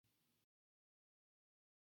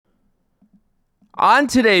On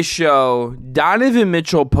today's show, Donovan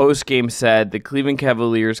Mitchell postgame said the Cleveland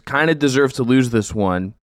Cavaliers kind of deserve to lose this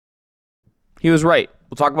one. He was right.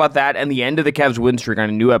 We'll talk about that and the end of the Cavs win streak on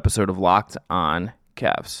a new episode of Locked On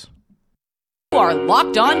Cavs. You are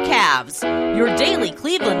Locked On Cavs, your daily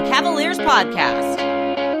Cleveland Cavaliers podcast.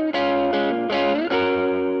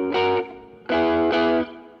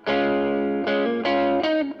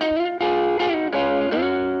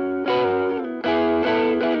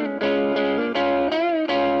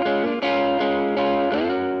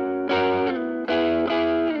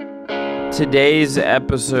 Today's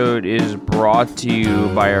episode is brought to you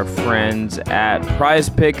by our friends at Prize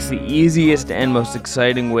Picks, the easiest and most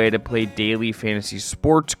exciting way to play daily fantasy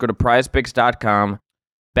sports. Go to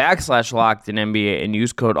prizepicks.com/LockedInNBA and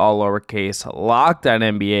use code all lowercase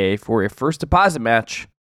LockedOnNBA for a first deposit match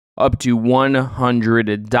up to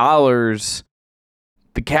 $100.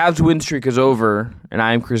 The Cavs win streak is over, and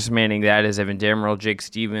I'm Chris Manning. That is Evan Damrell. Jake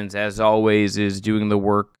Stevens, as always, is doing the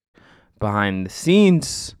work behind the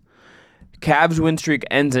scenes. Cavs win streak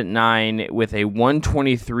ends at 9 with a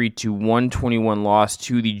 123-121 loss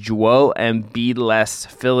to the Joel Embiid-less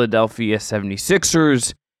Philadelphia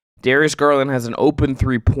 76ers. Darius Garland has an open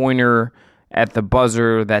three-pointer at the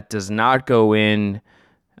buzzer that does not go in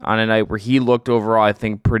on a night where he looked overall, I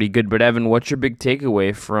think, pretty good. But Evan, what's your big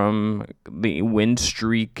takeaway from the win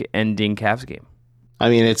streak ending Cavs game? I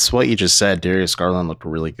mean, it's what you just said. Darius Garland looked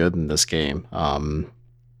really good in this game. I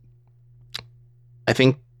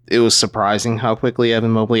think it was surprising how quickly Evan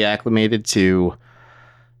Mobley acclimated to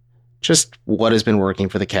just what has been working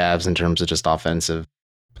for the Cavs in terms of just offensive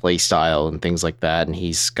play style and things like that. And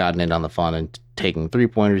he's gotten in on the fun and taking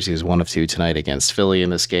three-pointers. He was 1 of 2 tonight against Philly in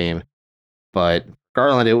this game. But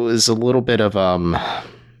Garland, it was a little bit of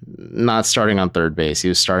not starting on third base. He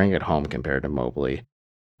was starting at home compared to Mobley.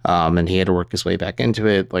 And he had to work his way back into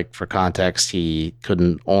it. Like, for context, he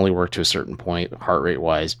couldn't only work to a certain point, heart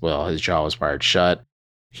rate-wise. Well, his jaw was wired shut.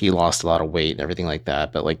 He lost a lot of weight and everything like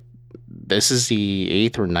that. But, like, this is the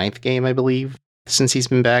 8th or 9th game, I believe, since he's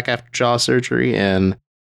been back after jaw surgery. And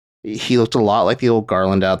he looked a lot like the old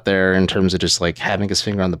Garland out there in terms of just, like, having his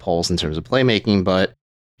finger on the pulse in terms of playmaking. But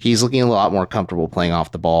he's looking a lot more comfortable playing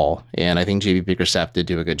off the ball. And I think JB Bickerstaff did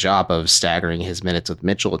do a good job of staggering his minutes with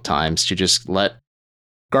Mitchell at times to just let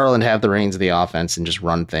Garland have the reins of the offense and just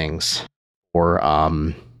run things for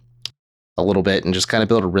a little bit and just kind of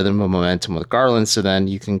build a rhythm of momentum with Garland. So then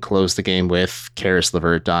you can close the game with Karis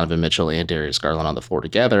LeVert, Donovan Mitchell, and Darius Garland on the floor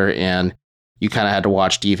together. And you kind of had to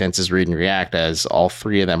watch defenses read and react as all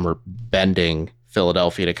three of them were bending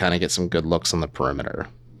Philadelphia to kind of get some good looks on the perimeter.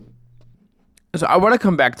 So I want to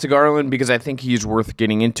come back to Garland because I think he's worth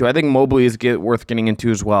getting into. I think Mobley is worth getting into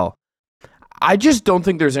as well. I just don't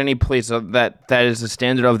think there's any place that is the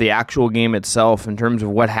standard of the actual game itself in terms of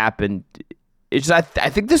what happened. It's just, I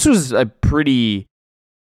think this was a pretty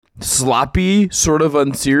sloppy, sort of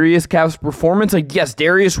unserious Cavs performance. Like, yes,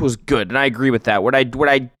 Darius was good, and I agree with that. Where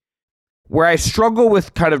I struggle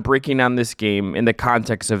with kind of breaking down this game in the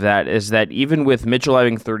context of that is that even with Mitchell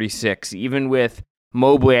having 36, even with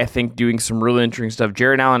Mobley, I think, doing some really interesting stuff,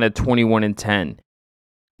 Jarrett Allen had 21 and 10.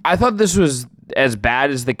 I thought this was as bad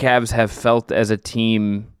as the Cavs have felt as a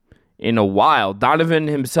team in a while. Donovan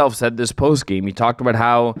himself said this postgame. He talked about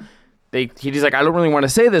how he's like, I don't really want to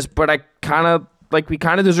say this, but we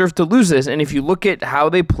kind of deserve to lose this. And if you look at how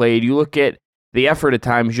they played, you look at the effort at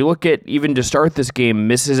times, you look at even to start this game,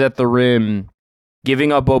 misses at the rim,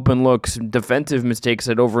 giving up open looks, defensive mistakes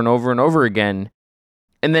over and over and over again.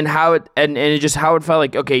 And then how it felt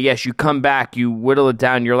like, okay, yes, you come back, you whittle it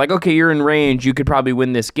down, you're like, okay, you're in range, you could probably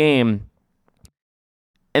win this game.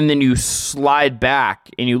 And then you slide back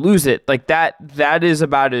and you lose it. Like that is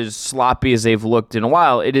about as sloppy as they've looked in a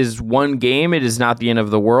while. It is one game, it is not the end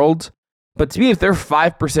of the world. But to me, if they're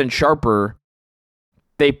 5% sharper,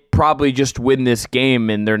 they probably just win this game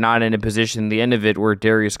and they're not in a position at the end of it where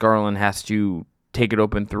Darius Garland has to take it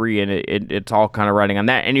open three, and it's all kind of riding on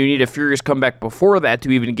that. And you need a furious comeback before that to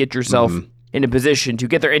even get yourself in a position to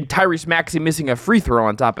get there. And Tyrese Maxey missing a free throw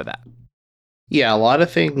on top of that. Yeah, a lot of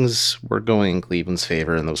things were going in Cleveland's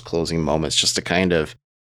favor in those closing moments, just to kind of,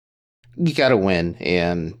 you got to win.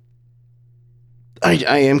 And I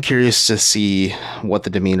am curious to see what the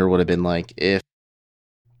demeanor would have been like if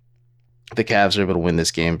the Cavs are able to win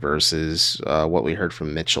this game versus what we heard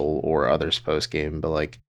from Mitchell or others post-game. But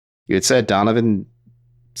like you had said, Donovan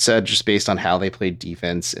said, just based on how they played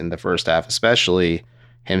defense in the first half, especially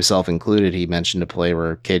himself included, he mentioned a play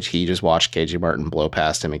where he just watched KJ Martin blow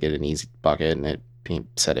past him and get an easy bucket, and he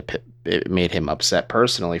said it made him upset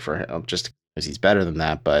personally for him, just because he's better than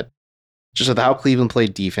that. But just with how Cleveland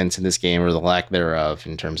played defense in this game, or the lack thereof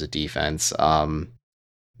in terms of defense.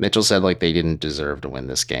 Mitchell said like they didn't deserve to win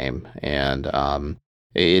this game, and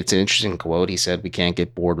it's an interesting quote. He said, "We can't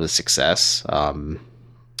get bored with success."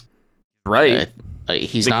 Right.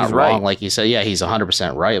 He's not wrong. Like you said, yeah, he's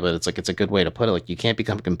 100% right, but it's a good way to put it. Like, you can't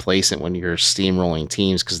become complacent when you're steamrolling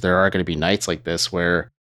teams, because there are going to be nights like this where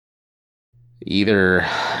either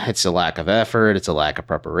it's a lack of effort, it's a lack of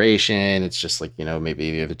preparation, it's just like,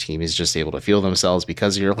 maybe the other team is just able to feel themselves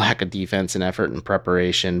because of your lack of defense and effort and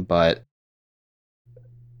preparation. But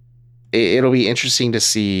it'll be interesting to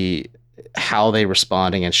see how they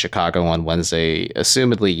respond against Chicago on Wednesday.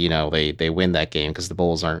 Assumedly, they win that game because the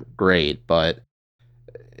Bulls aren't great, but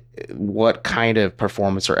what kind of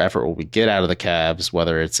performance or effort will we get out of the Cavs,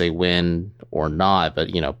 whether it's a win or not,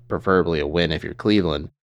 but preferably a win if you're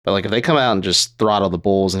Cleveland. But like, if they come out and just throttle the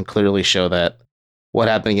Bulls and clearly show that what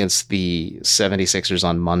happened against the 76ers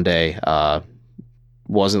on Monday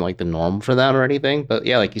wasn't like the norm for them or anything. But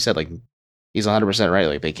yeah, like you said, like, he's 100% right.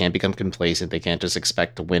 Like, they can't become complacent. They can't just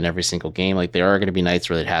expect to win every single game. Like, there are going to be nights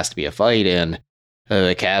where it has to be a fight, and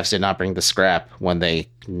the Cavs did not bring the scrap when they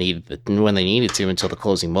needed to until the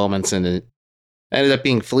closing moments, and it ended up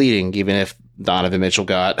being fleeting. Even if Donovan Mitchell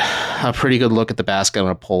got a pretty good look at the basket and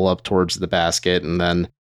a pull up towards the basket, and then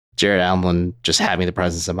Jared Allen just having the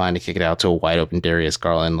presence of mind to kick it out to a wide open Darius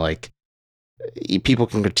Garland. Like, people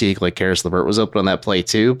can critique like Karis LeVert was open on that play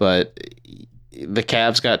too, but the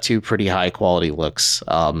Cavs got two pretty high quality looks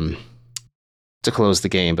to close the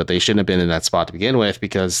game, but they shouldn't have been in that spot to begin with,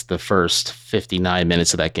 because the first 59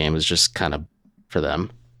 minutes of that game was just kind of for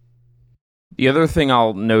them. The other thing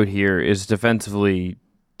I'll note here is defensively,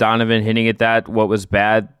 Donovan hitting at that, what was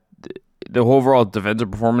bad, the overall defensive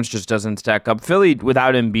performance just doesn't stack up. Philly,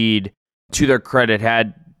 without Embiid, to their credit,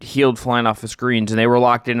 had Hield flying off the screens, and they were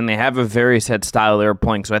locked in, and they have a very set style they were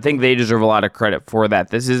playing, so I think they deserve a lot of credit for that.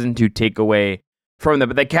 This isn't to take away from them,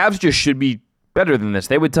 but the Cavs just should be better than this.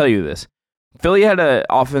 They would tell you this. Philly had an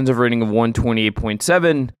offensive rating of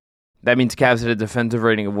 128.7. That means Cavs had a defensive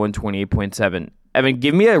rating of 128.7. Evan,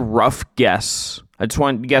 give me a rough guess. I just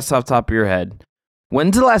want to guess off the top of your head.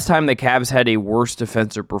 When's the last time the Cavs had a worse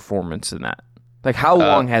defensive performance than that? Like, how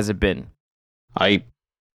long has it been? I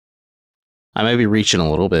might be reaching a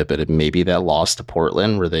little bit, but it may be that loss to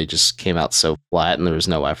Portland where they just came out so flat and there was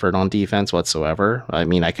no effort on defense whatsoever. I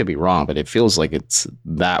mean, I could be wrong, but it feels like it's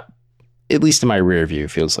that, at least in my rear view,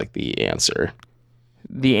 feels like the answer.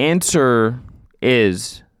 The answer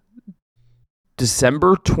is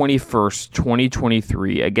December 21st,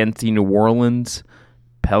 2023, against the New Orleans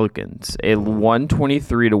Pelicans. A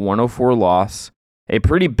 123-104 loss. A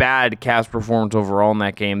pretty bad Cavs performance overall in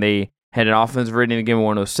that game. They had an offensive rating in the game of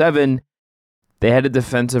 107. They had a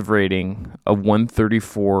defensive rating of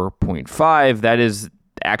 134.5. That is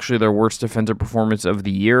actually their worst defensive performance of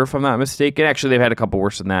the year, if I'm not mistaken. Actually, they've had a couple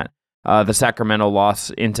worse than that. The Sacramento loss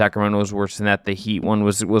in Sacramento was worse than that. The Heat one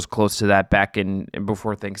was close to that back in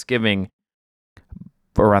before Thanksgiving,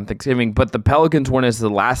 around Thanksgiving. But the Pelicans one is the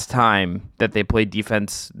last time that they played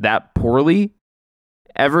defense that poorly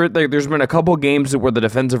ever. There's been a couple games where the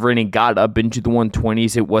defensive rating got up into the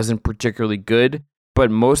 120s. It wasn't particularly good, but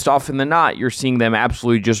most often than not, you're seeing them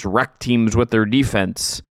absolutely just wreck teams with their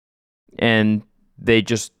defense, and they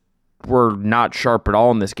just were not sharp at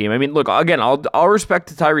all in this game. I mean, look, again, all respect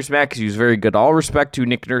to Tyrese Maxey, who's very good. All respect to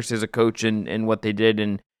Nick Nurse as a coach and what they did,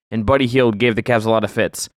 and Buddy Hield gave the Cavs a lot of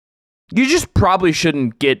fits. You just probably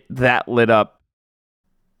shouldn't get that lit up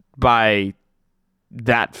by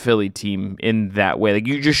that Philly team in that way. Like,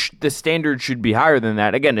 the standard should be higher than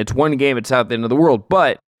that. Again, it's one game, it's not the end of the world,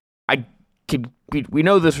 but we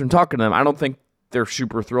know this from talking to them. I don't think they're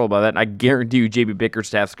super thrilled by that. And I guarantee you JB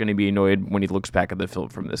Bickerstaff's going to be annoyed when he looks back at the film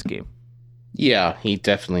from this game. Yeah, he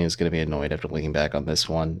definitely is going to be annoyed after looking back on this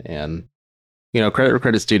one. And,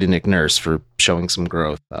 credit's due to Nick Nurse for showing some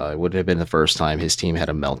growth. It would have been the first time his team had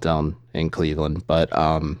a meltdown in Cleveland. But,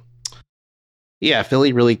 yeah,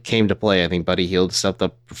 Philly really came to play. I think Buddy Hield stepped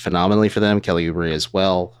up phenomenally for them. Kelly Oubre as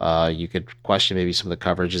well. You could question maybe some of the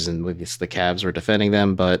coverages and the Cavs were defending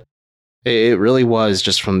them, but it really was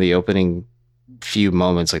just from the opening few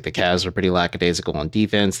moments. Like, the Cavs were pretty lackadaisical on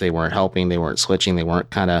defense. They weren't helping. They weren't switching. They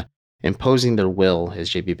weren't kind of imposing their will,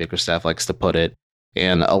 as JB Bickerstaff likes to put it,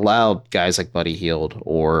 and allowed guys like Buddy Hield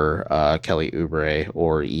or Kelly Oubre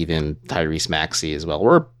or even Tyrese Maxey as well,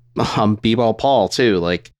 or B-Ball Paul too.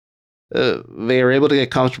 Like, they were able to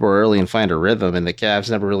get comfortable early and find a rhythm, and the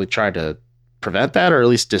Cavs never really tried to prevent that, or at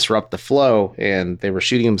least disrupt the flow, and they were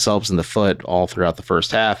shooting themselves in the foot all throughout the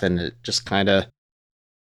first half, and it just kind of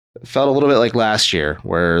felt a little bit like last year,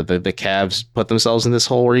 where the Cavs put themselves in this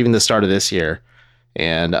hole, or even the start of this year,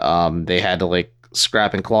 and they had to like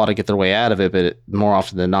scrap and claw to get their way out of it, but more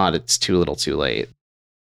often than not, it's too little too late.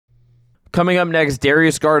 Coming up next,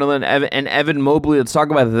 Darius Garland and Evan Mobley. Let's talk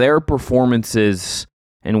about their performances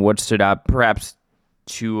and what stood out. Perhaps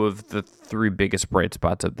two of the three biggest bright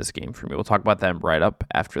spots of this game for me. We'll talk about them right up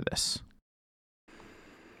after this.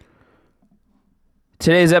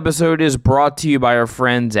 Today's episode is brought to you by our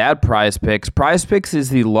friends at Prize Picks. Prize Picks is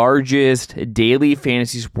the largest daily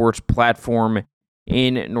fantasy sports platform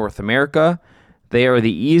in North America. They are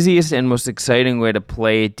the easiest and most exciting way to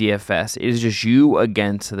play DFS. It is just you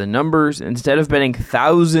against the numbers. Instead of betting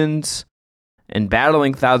thousands and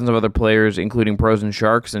battling thousands of other players, including pros and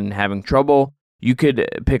sharks, and having trouble, you could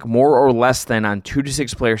pick more or less than on 2 to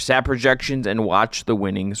 6 player stat projections and watch the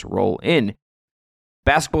winnings roll in.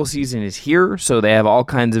 Basketball season is here, so they have all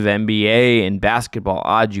kinds of NBA and basketball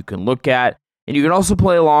odds you can look at. And you can also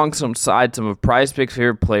play alongside some of Prize Picks'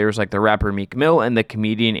 favorite players like the rapper Meek Mill and the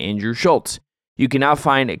comedian Andrew Schultz. You can now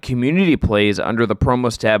find community plays under the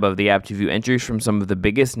promos tab of the app to view entries from some of the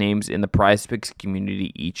biggest names in the Prize Picks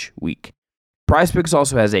community each week. Prize Picks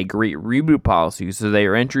also has a great reboot policy so that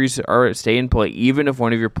your entries stay in play even if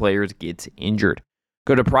one of your players gets injured.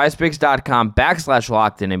 Go to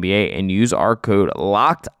prizepicks.com/LockedOnNBA and use our code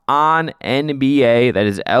LOCKEDONNBA, that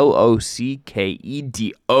is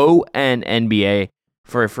LOCKEDONNBA,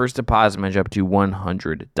 for a first deposit match up to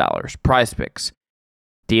 $100. Prize Picks.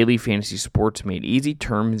 Daily fantasy sports made easy.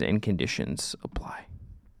 Terms and conditions apply.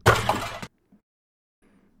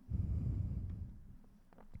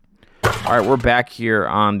 All right, we're back here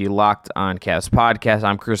on the Locked On Cavs podcast.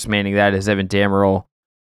 I'm Chris Manning. That is Evan Damerol.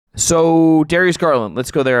 So, Darius Garland,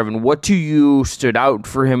 let's go there, Evan. What to you stood out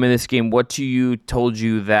for him in this game? What to you told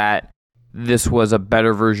you that this was a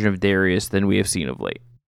better version of Darius than we have seen of late?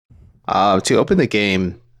 To open the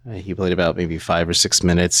game, he played about maybe 5 or 6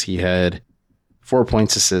 minutes. He had 4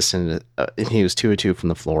 points, assists, and he was 2 of 2 from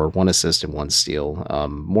the floor, 1 assist and 1 steal.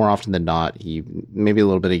 More often than not, he maybe a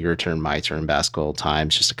little bit of your turn, my turn basketball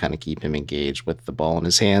times just to kind of keep him engaged with the ball in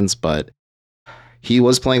his hands. But he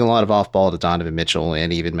was playing a lot of off ball to Donovan Mitchell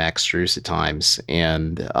and even Max Strus at times.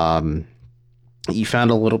 And you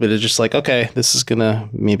found a little bit of just like, okay, this is going to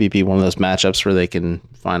maybe be one of those matchups where they can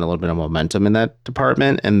find a little bit of momentum in that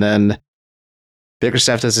department. And then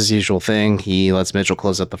Bickerstaff does his usual thing. He lets Mitchell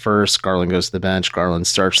close out the first. Garland goes to the bench. Garland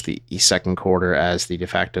starts the second quarter as the de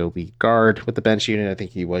facto lead guard with the bench unit. I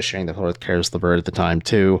think he was sharing the floor with Karis LeVert at the time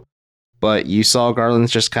too. But you saw Garland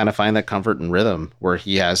just kind of find that comfort and rhythm where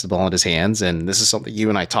he has the ball in his hands. And this is something you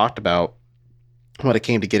and I talked about when it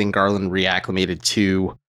came to getting Garland reacclimated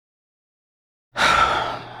to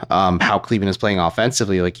how Cleveland is playing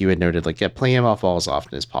offensively. Like you had noted, like, play him off ball as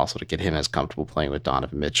often as possible to get him as comfortable playing with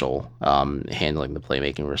Donovan Mitchell, handling the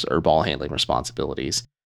playmaking or ball handling responsibilities.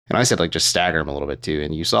 And I said, like, just stagger him a little bit too.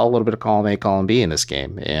 And you saw a little bit of column A, column B in this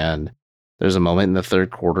game. And there's a moment in the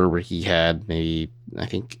third quarter where he had maybe, I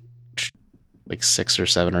think, like 6 or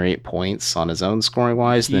 7 or 8 points on his own scoring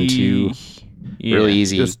wise, then 2 really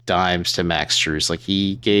easy dimes to Max Strus. Like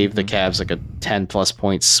he gave the Cavs like a 10 plus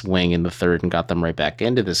point swing in the third and got them right back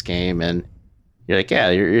into this game. And you're like,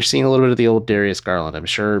 yeah, you're seeing a little bit of the old Darius Garland. I'm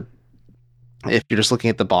sure if you're just looking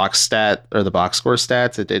at the box stat or the box score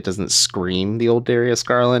stats, it doesn't scream the old Darius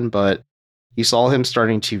Garland, but you saw him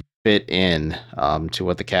starting to fit in to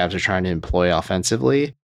what the Cavs are trying to employ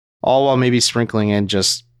offensively, all while maybe sprinkling in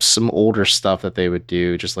just some older stuff that they would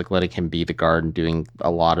do, just like letting him be the guard and doing a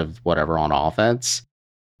lot of whatever on offense.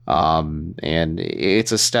 And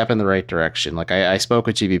it's a step in the right direction. Like I spoke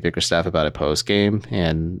with GB Bickerstaff about it post game,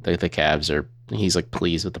 and the Cavs he's like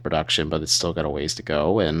pleased with the production, but it's still got a ways to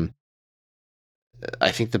go. And I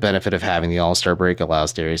think the benefit of having the All-Star break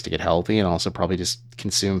allows Darius to get healthy and also probably just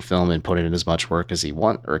consume film and put in as much work as he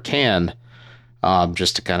can.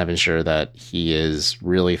 Just to kind of ensure that he is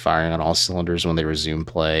really firing on all cylinders when they resume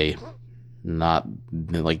play, not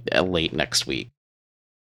like late next week.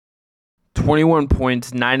 21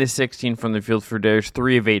 points, 9 of 16 from the field for Darius,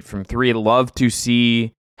 3 of 8 from 3. Love to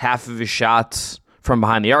see half of his shots from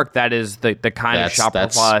behind the arc. That is the kind of shot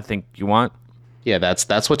profile I think you want. Yeah,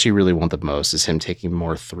 that's what you really want the most, is him taking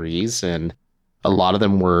more threes. And a lot of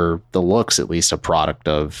them were, the looks at least, a product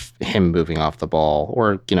of him moving off the ball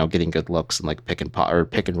or, getting good looks in like pick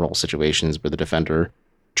and roll situations where the defender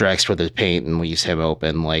drags toward the paint and leaves him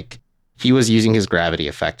open. Like he was using his gravity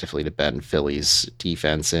effectively to bend Philly's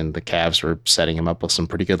defense, and the Cavs were setting him up with some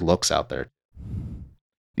pretty good looks out there.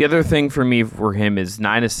 The other thing for me for him is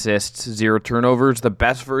 9 assists, 0 turnovers. The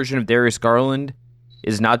best version of Darius Garland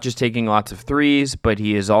is not just taking lots of threes, but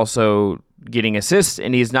he is also getting assists,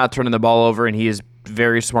 and he's not turning the ball over, and he is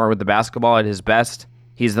very smart with the basketball at his best.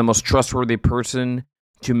 He's the most trustworthy person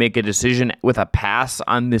to make a decision with a pass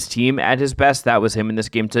on this team at his best. That was him in this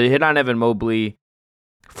game. To hit on Evan Mobley,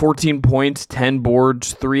 14 points, 10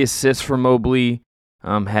 boards, 3 assists for Mobley,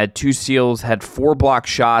 had 2 steals, had 4 block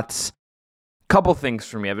shots. Couple things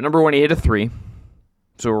for me, Evan. Number one, he hit a 3.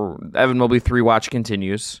 So Evan Mobley 3 watch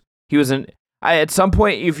continues. He was at some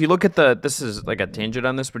point, if you look at this is like a tangent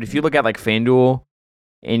on this, but if you look at like FanDuel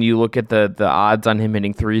and you look at the odds on him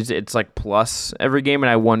hitting threes, it's like plus every game. And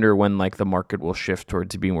I wonder when like the market will shift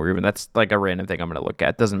towards being more even. That's like a random thing I'm going to look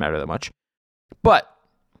at. Doesn't matter that much. But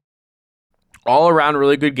all around,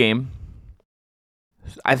 really good game.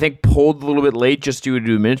 I think pulled a little bit late just due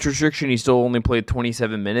to minutes restriction. He still only played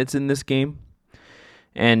 27 minutes in this game.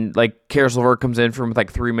 And like Karis LeVert comes in from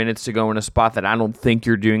like 3 minutes to go in a spot that I don't think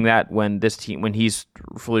you're doing that when he's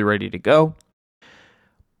fully ready to go.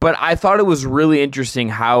 But I thought it was really interesting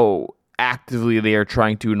how actively they are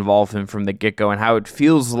trying to involve him from the get-go and how it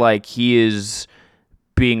feels like he is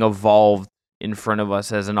being evolved in front of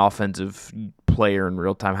us as an offensive player in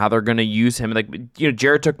real time. How they're going to use him. Like,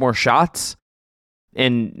 Jared took more shots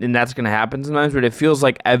and that's going to happen sometimes, but it feels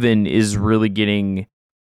like Evan is really getting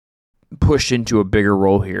pushed into a bigger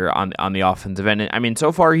role here on the offensive end. I mean,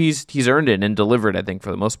 so far he's earned it and delivered, I think,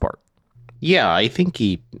 for the most part. Yeah, I think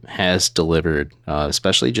he has delivered,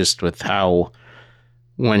 especially just with how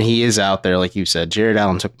when he is out there, like you said, Jared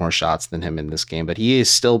Allen took more shots than him in this game, but he has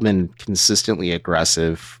still been consistently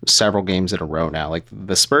aggressive several games in a row now. Like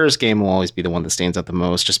the Spurs game will always be the one that stands out the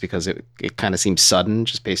most just because it kind of seems sudden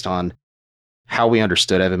just based on how we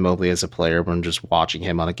understood Evan Mobley as a player when just watching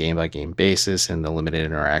him on a game-by-game basis and the limited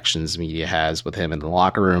interactions media has with him in the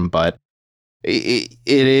locker room. But it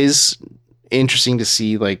is interesting to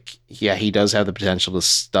see, like, yeah, he does have the potential to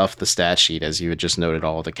stuff the stat sheet, as you had just noted,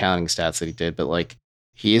 all of the counting stats that he did. But, like,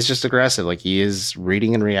 he is just aggressive. Like, he is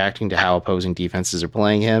reading and reacting to how opposing defenses are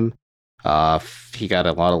playing him. He got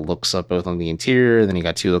a lot of looks up both on the interior, then he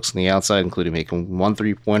got 2 looks on the outside, including making 1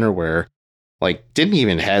 3-pointer where, like, didn't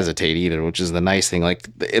even hesitate either, which is the nice thing. Like,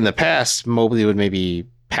 in the past, Mobley would maybe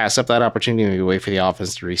pass up that opportunity, maybe wait for the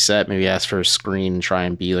offense to reset, maybe ask for a screen and try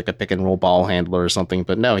and be like a pick and roll ball handler or something.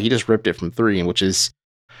 But no, he just ripped it from 3, which is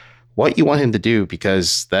what you want him to do,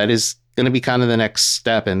 because that is going to be kind of the next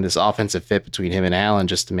step in this offensive fit between him and Allen,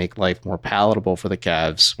 just to make life more palatable for the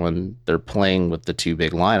Cavs when they're playing with the 2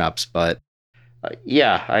 big lineups. But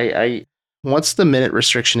yeah, I once the minute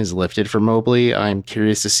restriction is lifted for Mobley, I'm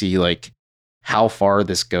curious to see, like, how far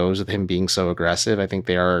this goes with him being so aggressive. I think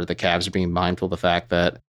the Cavs are being mindful of the fact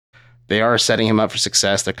that they are setting him up for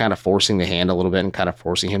success. They're kind of forcing the hand a little bit and kind of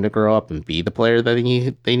forcing him to grow up and be the player that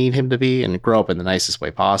they need him to be, and grow up in the nicest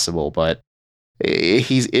way possible. But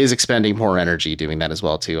he is expending more energy doing that as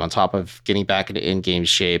well, too, on top of getting back into in-game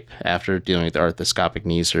shape after dealing with arthroscopic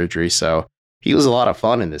knee surgery. So he was a lot of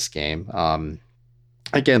fun in this game.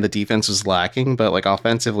 Again, the defense was lacking, but like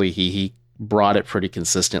offensively, he brought it pretty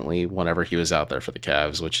consistently whenever he was out there for the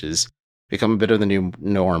Cavs, which has become a bit of the new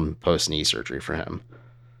norm post-knee surgery for him.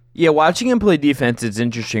 Yeah, watching him play defense is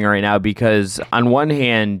interesting right now because on one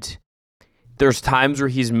hand, there's times where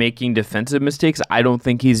he's making defensive mistakes I don't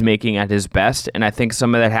think he's making at his best, and I think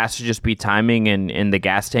some of that has to just be timing and the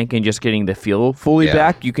gas tank and just getting the feel fully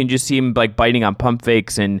back. You can just see him like biting on pump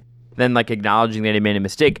fakes and then like acknowledging that he made a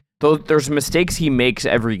mistake. There's mistakes he makes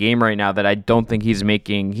every game right now that I don't think he's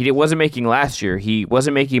making. He wasn't making last year. He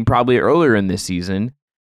wasn't making probably earlier in this season.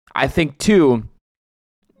 I think, too,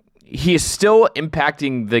 he is still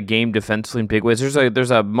impacting the game defensively in big ways.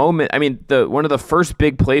 There's a moment. I mean, one of the first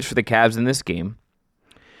big plays for the Cavs in this game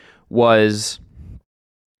was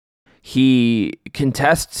he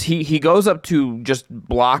contests. He goes up to just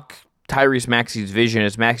block Tyrese Maxey's vision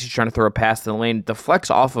as Maxey's trying to throw a pass to the lane,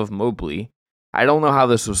 deflects off of Mobley. I don't know how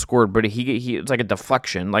this was scored, but it's like a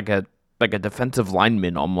deflection, like a defensive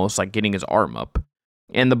lineman almost, like getting his arm up.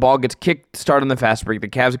 And the ball gets kicked, start on the fast break. The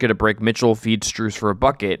Cavs get a break. Mitchell feeds Strus for a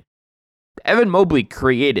bucket. Evan Mobley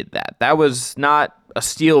created that. That was not a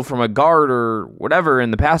steal from a guard or whatever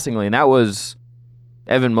in the passing lane. That was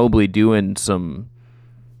Evan Mobley doing some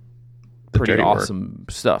pretty awesome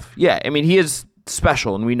stuff. Yeah, I mean, he is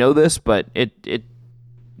special, and we know this, but it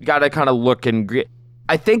got to kind of look and...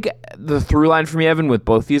 I think the through line for me, Evan, with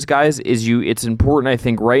both these guys is it's important, I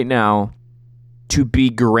think, right now to be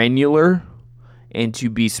granular and to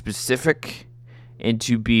be specific and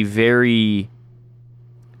to be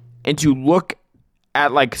and to look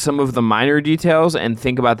at like some of the minor details and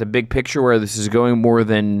think about the big picture where this is going more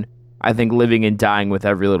than, I think, living and dying with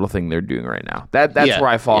every little thing they're doing right now. That's where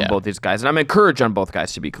I fall on both these guys. And I'm encouraged on both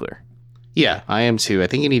guys, to be clear. Yeah, I am too. I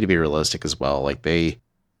think you need to be realistic as well. Like, they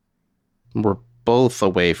were both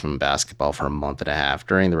away from basketball for a month and a half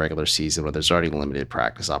during the regular season where there's already limited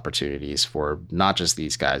practice opportunities for not just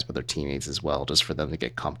these guys, but their teammates as well, just for them to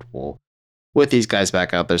get comfortable with these guys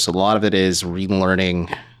back out there. So a lot of it is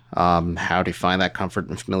relearning how to find that comfort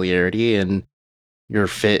and familiarity and your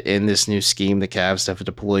fit in this new scheme the Cavs have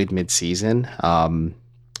deployed midseason.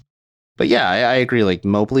 But yeah, I agree. Like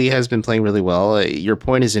Mobley has been playing really well. Your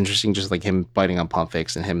point is interesting, just like him biting on pump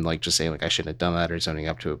fakes and him like just saying like I shouldn't have done that or zoning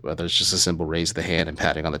up to it. But there's just a simple raise of the hand and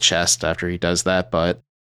patting on the chest after he does that. But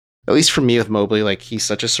at least for me with Mobley, like he's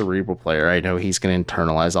such a cerebral player. I know he's going to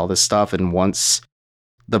internalize all this stuff, and once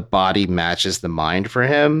the body matches the mind for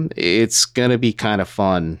him, it's going to be kind of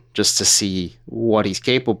fun just to see what he's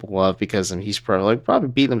capable of, because he's probably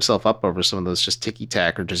beating himself up over some of those just ticky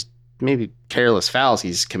tack or just maybe careless fouls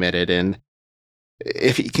he's committed. And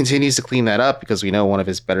if he continues to clean that up, because we know one of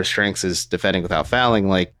his better strengths is defending without fouling,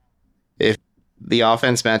 like if the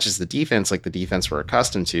offense matches the defense like the defense we're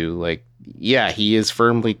accustomed to, like, yeah, he is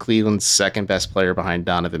firmly Cleveland's second best player behind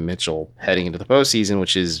Donovan Mitchell heading into the postseason,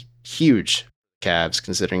 which is huge Cavs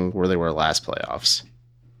considering where they were last playoffs.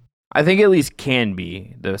 I think at least can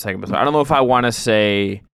be the second best. I don't know if I want to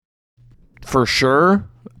say for sure,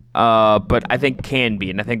 but I think can be,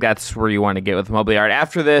 and I think that's where you want to get with Mobley. All right,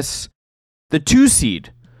 after this, the 2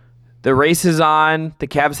 seed. The race is on. The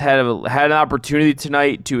Cavs had an opportunity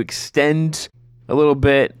tonight to extend a little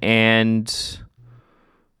bit, and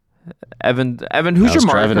Evan, who's your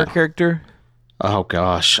Mario Kart character? Oh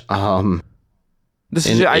gosh, I just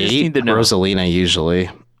need to know. Rosalina usually.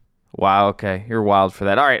 Wow, okay, you're wild for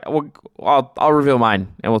that. All right, well, I'll reveal mine,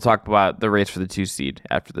 and we'll talk about the race for the 2 seed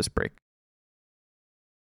after this break.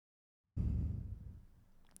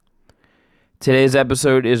 Today's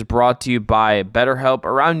episode is brought to you by BetterHelp.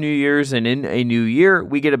 Around New Year's and in a new year,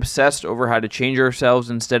 we get obsessed over how to change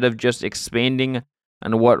ourselves instead of just expanding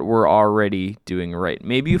on what we're already doing right.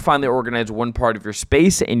 Maybe you finally organize one part of your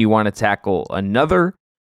space and you want to tackle another.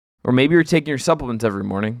 Or maybe you're taking your supplements every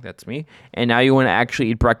morning. That's me. And now you want to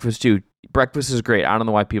actually eat breakfast too. Breakfast is great. I don't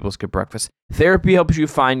know why people skip breakfast. Therapy helps you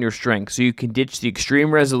find your strengths so you can ditch the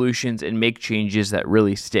extreme resolutions and make changes that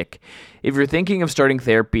really stick. If you're thinking of starting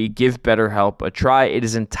therapy, give BetterHelp a try. It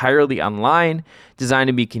is entirely online, designed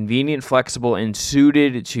to be convenient, flexible, and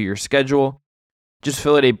suited to your schedule. Just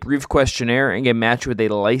fill out a brief questionnaire and get matched with a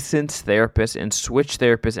licensed therapist and switch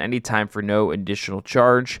therapists anytime for no additional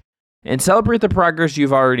charge. And celebrate the progress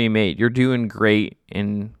you've already made. You're doing great,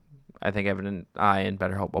 and I think Evan and I and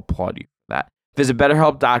BetterHelp applaud you for that. Visit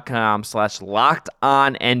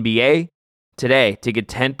BetterHelp.com/LockedOnNBA today to get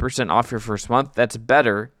 10% off your first month. That's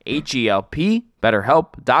better, H-E-L-P,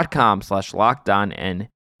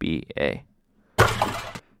 BetterHelp.com/LockedOnNBA.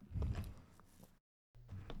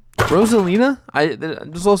 Rosalina? I'm just a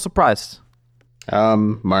little surprised.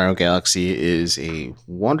 Mario Galaxy is a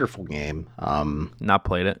wonderful game. Not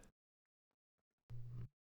played it.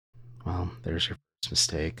 Well, there's your first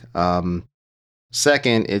mistake.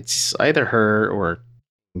 Second, it's either her or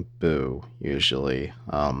Boo, usually.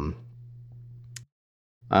 I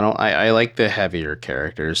like the heavier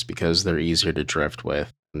characters because they're easier to drift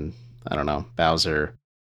with. And, I don't know, Bowser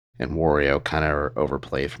and Wario kind of are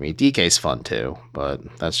overplayed for me. DK's fun too, but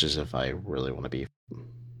that's just if I really want to be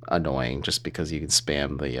annoying just because you can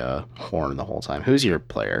spam the horn the whole time. Who's your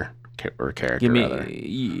player? Or character? Give me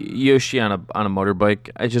Yoshi on a motorbike.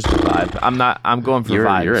 I just vibe. I'm going for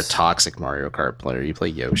vibes. You're a toxic Mario Kart player. You play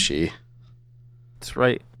Yoshi. That's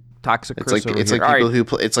right. Toxic. It's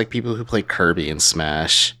like people who play Kirby and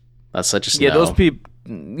Smash. That's such a those people.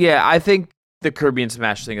 Yeah, I think the Kirby and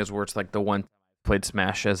Smash thing is where it's like the one I played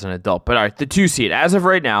Smash as an adult. But all right, the 2 seed as of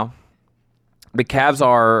right now, the Cavs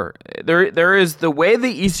are there. There is the way the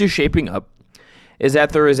East is shaping up. Is that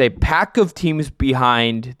there is a pack of teams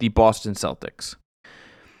behind the Boston Celtics.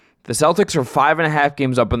 The Celtics are 5.5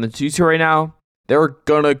 games up on the 2 seed right now. They're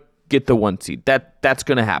going to get the 1 seed. That's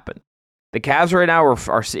going to happen. The Cavs right now are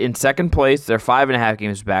in second place. They're 5.5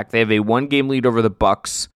 games back. They have a 1-game lead over the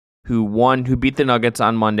Bucks, who beat the Nuggets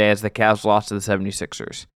on Monday as the Cavs lost to the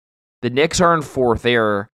 76ers. The Knicks are in fourth. They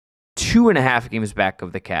are 2.5 games back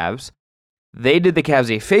of the Cavs. They did the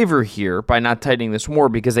Cavs a favor here by not tightening this more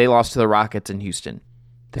because they lost to the Rockets in Houston.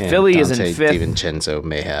 Philly is in fifth. DiVincenzo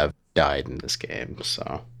may have died in this game,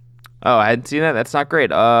 so. Oh, I hadn't seen that. That's not great.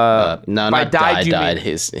 No, not died.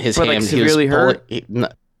 His hand severely hurt.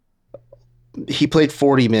 He played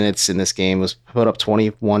 40 minutes in this game. Was put up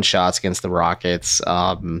 21 shots against the Rockets.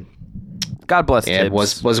 God bless. And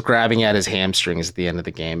was grabbing at his hamstrings at the end of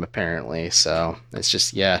the game apparently. So it's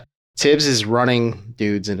just Tibbs is running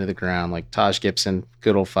dudes into the ground like Taj Gibson,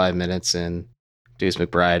 good old 5 minutes, and Deuce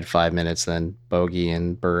McBride 5 minutes, then Bogey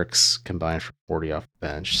and Burks combined for 40 off the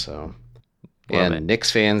bench. So, and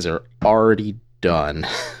Knicks fans are already done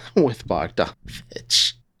with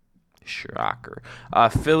Bogdanovich. Shocker.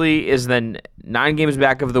 Philly is then 9 games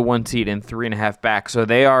back of the 1 seed and 3.5 back. So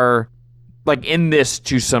they are like in this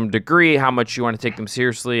to some degree. How much you want to take them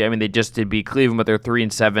seriously? I mean, they just did beat Cleveland, but they're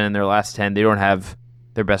 3-7 in their last 10. They don't have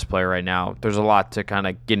their best player right now. There's a lot to kind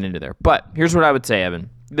of get into there. But here's what I would say,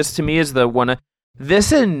 Evan. This to me is the one.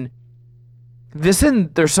 This and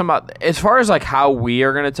there's some, as far as like how we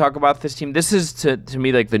are going to talk about this team, this is to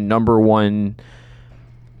me like the number one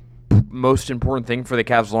most important thing for the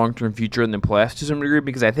Cavs' long-term future in the playoffs to some degree,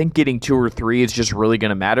 because I think getting 2 or 3 is just really going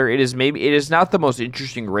to matter. It is not the most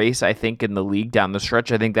interesting race, I think, in the league down the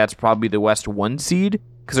stretch. I think that's probably the West 1 seed,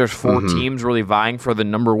 because there's 4 teams really vying for the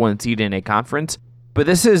number 1 seed in a conference. But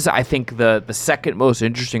this is, I think, the second most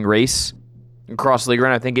interesting race across the league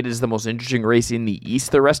round. I think it is the most interesting race in the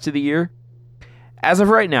East the rest of the year. As of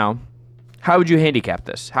right now, how would you handicap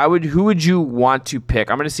this? Who would you want to pick?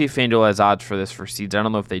 I'm going to see if FanDuel has odds for this for seeds. I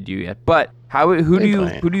don't know if they do yet, but who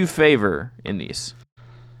do you favor in these?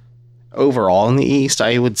 Overall in the East,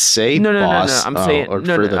 I would say no. Boss. I'm saying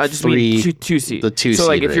I just mean two seed. The 2 so seed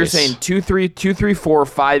like if race. you're saying 2, 3, 4,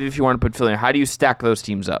 5, if you want to put Philly, how do you stack those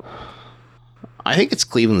teams up? I think it's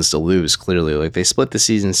Cleveland's to lose. Clearly, like they split the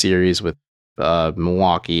season series with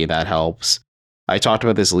Milwaukee, that helps. I talked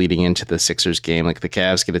about this leading into the Sixers game. Like the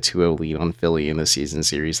Cavs get a 2-0 lead on Philly in the season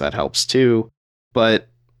series. That helps too. But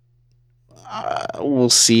we'll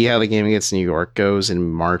see how the game against New York goes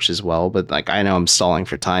in March as well. But like I know I'm stalling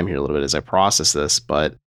for time here a little bit as I process this.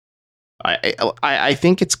 But I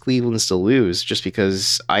think it's Cleveland's to lose just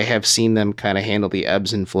because I have seen them kind of handle the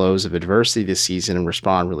ebbs and flows of adversity this season and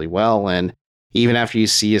respond really well. And even after you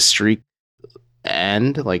see a streak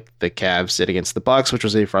end, like the Cavs did against the Bucks, which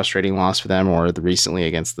was a frustrating loss for them, or recently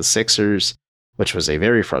against the Sixers, which was a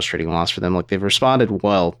very frustrating loss for them. Like they've responded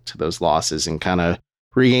well to those losses and kind of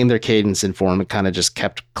regained their cadence and form and kind of just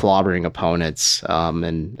kept clobbering opponents.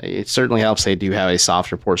 And it certainly helps they do have a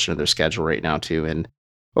softer portion of their schedule right now too. And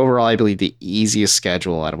overall, I believe the easiest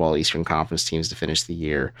schedule out of all Eastern Conference teams to finish the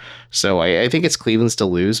year. So I think it's Cleveland's to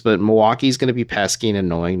lose, but Milwaukee's going to be pesky and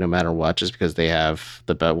annoying no matter what, just because they have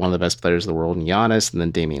one of the best players in the world in Giannis and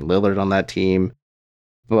then Damian Lillard on that team.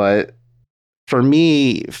 But for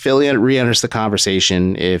me, Philly re-enters the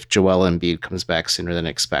conversation if Joel Embiid comes back sooner than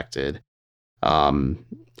expected.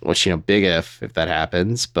 Which, big if that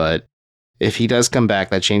happens, but if he does come back,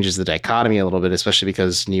 that changes the dichotomy a little bit, especially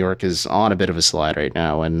because New York is on a bit of a slide right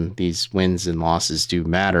now, and these wins and losses do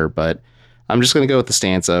matter. But I'm just going to go with the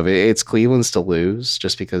stance of it's Cleveland's to lose,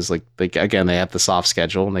 just because, again, they have the soft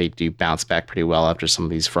schedule, and they do bounce back pretty well after some of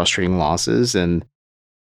these frustrating losses. And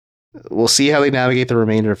we'll see how they navigate the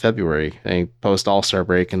remainder of February, post All-Star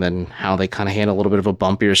break, and then how they kind of handle a little bit of a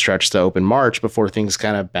bumpier stretch to open March before things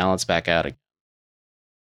kind of balance back out again.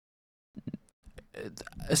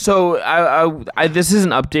 So I this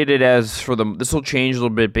isn't updated as for them. This will change a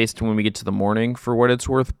little bit based on when we get to the morning for what it's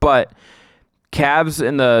worth. But Cavs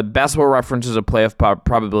in the Basketball Reference is a playoff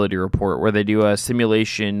probability report where they do a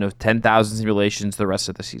simulation of 10,000 simulations the rest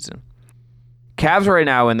of the season. Cavs right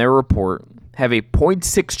now in their report have a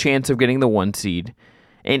 0.6 chance of getting the 1 seed,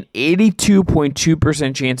 an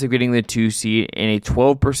 82.2% chance of getting the 2 seed, and a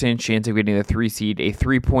 12% chance of getting the 3 seed, a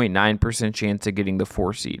 3.9% chance of getting the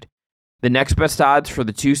 4 seed. The next best odds for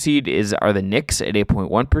the 2 seed are the Knicks at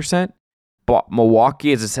 8.1%.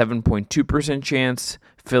 Milwaukee has a 7.2% chance.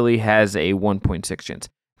 Philly has a 1.6 chance.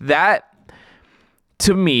 That,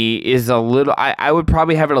 to me, is a little... I would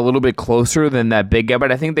probably have it a little bit closer than that big guy,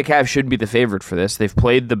 but I think the Cavs should be the favorite for this. They've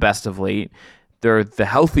played the best of late. They're the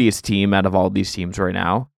healthiest team out of all these teams right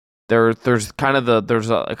now. There's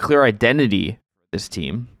a clear identity for this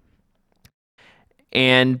team.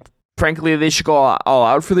 And frankly, they should go all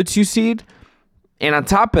out for the 2 seed. And on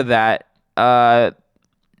top of that,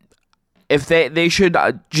 if they should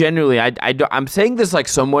genuinely, I'm saying this like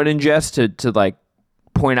somewhat in jest to like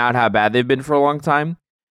point out how bad they've been for a long time.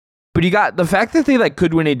 But you got the fact that they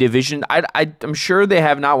could win a division. I'm sure they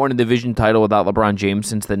have not won a division title without LeBron James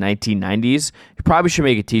since the 1990s. You probably should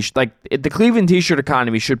make a t-shirt. The Cleveland t-shirt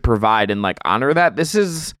economy should provide and honor that. This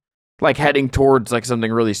is heading towards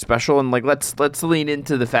something really special, and let's lean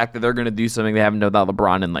into the fact that they're going to do something they haven't done without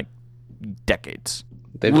LeBron in decades.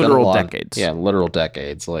 They've literal decades. Yeah, literal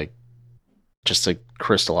decades. Just to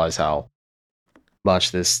crystallize how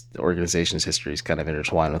much this organization's history is kind of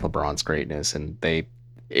intertwined with LeBron's greatness, and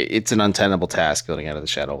it's an untenable task building out of the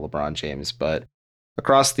shadow of LeBron James. But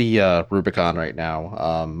across the Rubicon right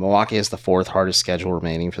now, Milwaukee has the 4th hardest schedule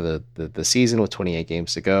remaining for the season with 28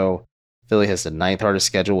 games to go. Philly has the ninth hardest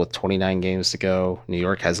schedule with 29 games to go. New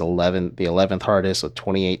York has the 11th hardest with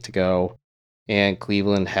 28 to go. And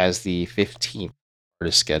Cleveland has the 15th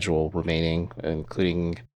hardest schedule remaining,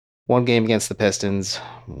 including one game against the Pistons,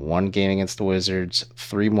 one game against the Wizards,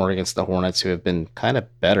 three more against the Hornets, who have been kind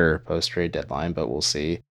of better post-trade deadline, but we'll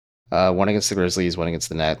see. One against the Grizzlies, one against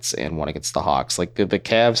the Nets, and one against the Hawks. Like the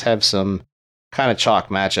Cavs have some kind of chalk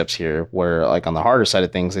matchups here where, like, on the harder side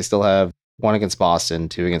of things, they still have one against Boston,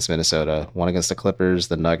 two against Minnesota, one against the Clippers,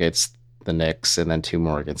 the Nuggets, the Knicks, and then two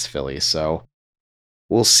more against Philly. So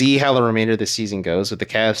we'll see how the remainder of the season goes, but the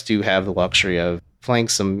Cavs do have the luxury of playing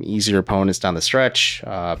some easier opponents down the stretch,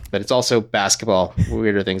 but it's also basketball.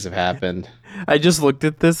 Weirder things have happened. I just looked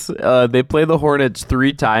at this. They play the Hornets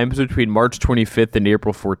 3 times between March 25th and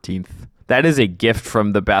April 14th. That is a gift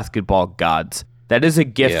from the basketball gods. That is a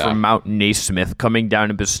gift from Mount Naismith coming down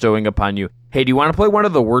and bestowing upon you. Hey, do you want to play one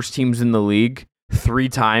of the worst teams in the league 3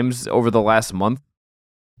 times over the last month?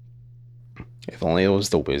 If only it was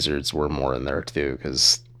the Wizards were more in there too,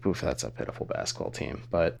 because that's a pitiful basketball team.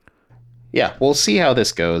 But yeah, we'll see how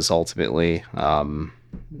this goes ultimately.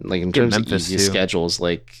 Like in terms of easiest schedules,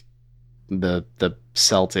 like the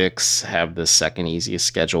Celtics have the second easiest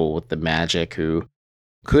schedule with the Magic, who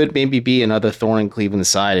could maybe be another thorn in Cleveland's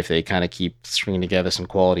side if they kind of keep stringing together some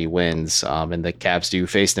quality wins. And the Cavs do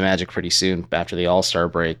face the Magic pretty soon after the All-Star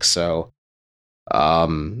break. So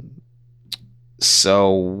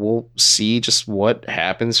we'll see just what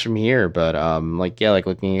happens from here. But like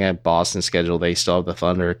looking at Boston's schedule, they still have the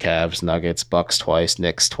Thunder, Cavs, Nuggets, Bucks twice,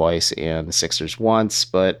 Knicks twice, and the Sixers once.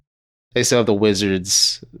 But they still have the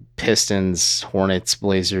Wizards, Pistons, Hornets,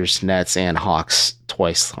 Blazers, Nets, and Hawks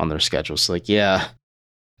twice on their schedule. So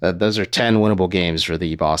those are 10 winnable games for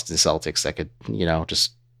the Boston Celtics that could,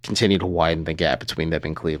 just continue to widen the gap between them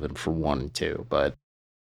and Cleveland for 1 and 2. But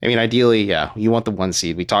I mean, ideally, you want the 1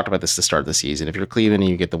 seed. We talked about this to start the season. If you're Cleveland and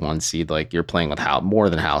you get the 1 seed, like, you're playing with more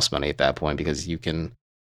than house money at that point, because you can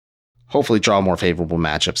hopefully draw more favorable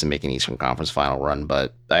matchups and make an Eastern Conference final run.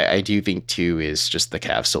 But I do think 2 is just the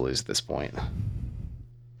Cavs to lose at this point.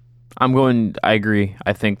 I agree.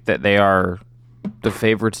 I think that they are the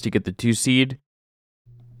favorites to get the 2 seed.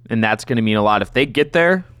 And that's going to mean a lot. If they get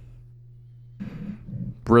there,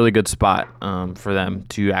 really good spot for them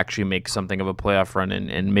to actually make something of a playoff run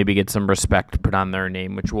and maybe get some respect put on their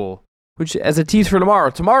name, which as a tease for tomorrow.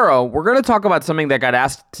 Tomorrow, we're going to talk about something that got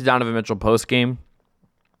asked to Donovan Mitchell post-game.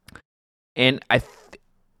 And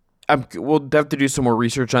we'll have to do some more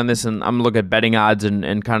research on this, and I'm going to look at betting odds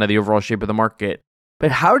and kind of the overall shape of the market.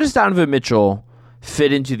 But how does Donovan Mitchell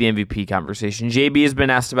fit into the MVP conversation? JB has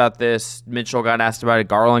been asked about this. Mitchell got asked about it.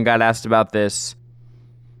 Garland got asked about this.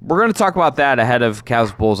 We're going to talk about that ahead of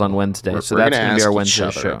Cavs Bulls on Wednesday. So that's going to be our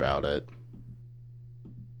Wednesday show. About it.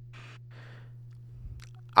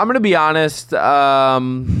 I'm going to be honest. I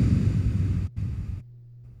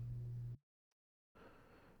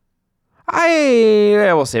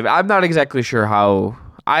will save it. I'm not exactly sure how.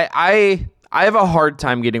 I have a hard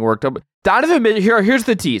time getting worked up. Donovan Mitchell. Here's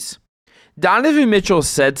the tease. Donovan Mitchell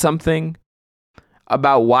said something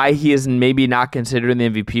about why he is maybe not considered in the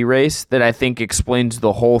MVP race that I think explains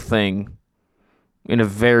the whole thing in a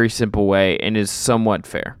very simple way and is somewhat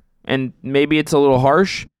fair. And maybe it's a little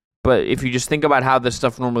harsh, but if you just think about how this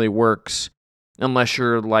stuff normally works, unless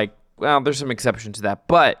you're like, well, there's some exceptions to that,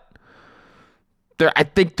 but I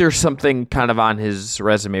think there's something kind of on his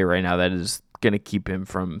resume right now that is going to keep him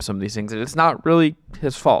from some of these things, and it's not really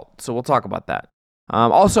his fault. So we'll talk about that.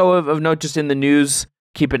 Also of note, just in the news,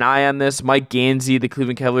 keep an eye on this. Mike Gansey, the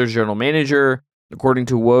Cleveland Cavaliers general manager, according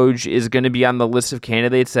to Woj, is going to be on the list of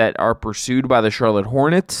candidates that are pursued by the Charlotte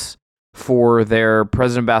Hornets for their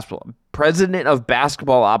president of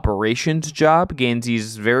basketball operations job.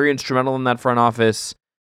 Gansey's very instrumental in that front office,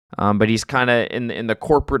 but he's kind of in the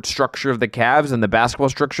corporate structure of the Cavs and the basketball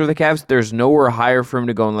structure of the Cavs. There's nowhere higher for him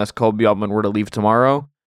to go unless Kobe Altman were to leave tomorrow.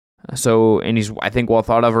 And he's, I think, well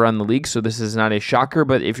thought of around the league, so this is not a shocker.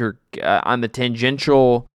 But if you're on the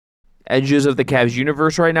tangential edges of the Cavs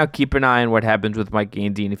universe right now, keep an eye on what happens with Mike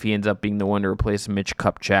Gansey and if he ends up being the one to replace Mitch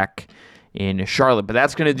Kupchak in Charlotte. But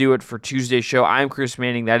that's going to do it for Tuesday's show. I'm Chris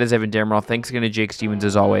Manning. That is Evan Damrell. Thanks again to Jake Stevens,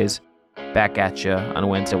 as always. Back at you on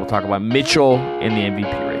Wednesday. We'll talk about Mitchell in the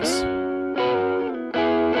MVP race.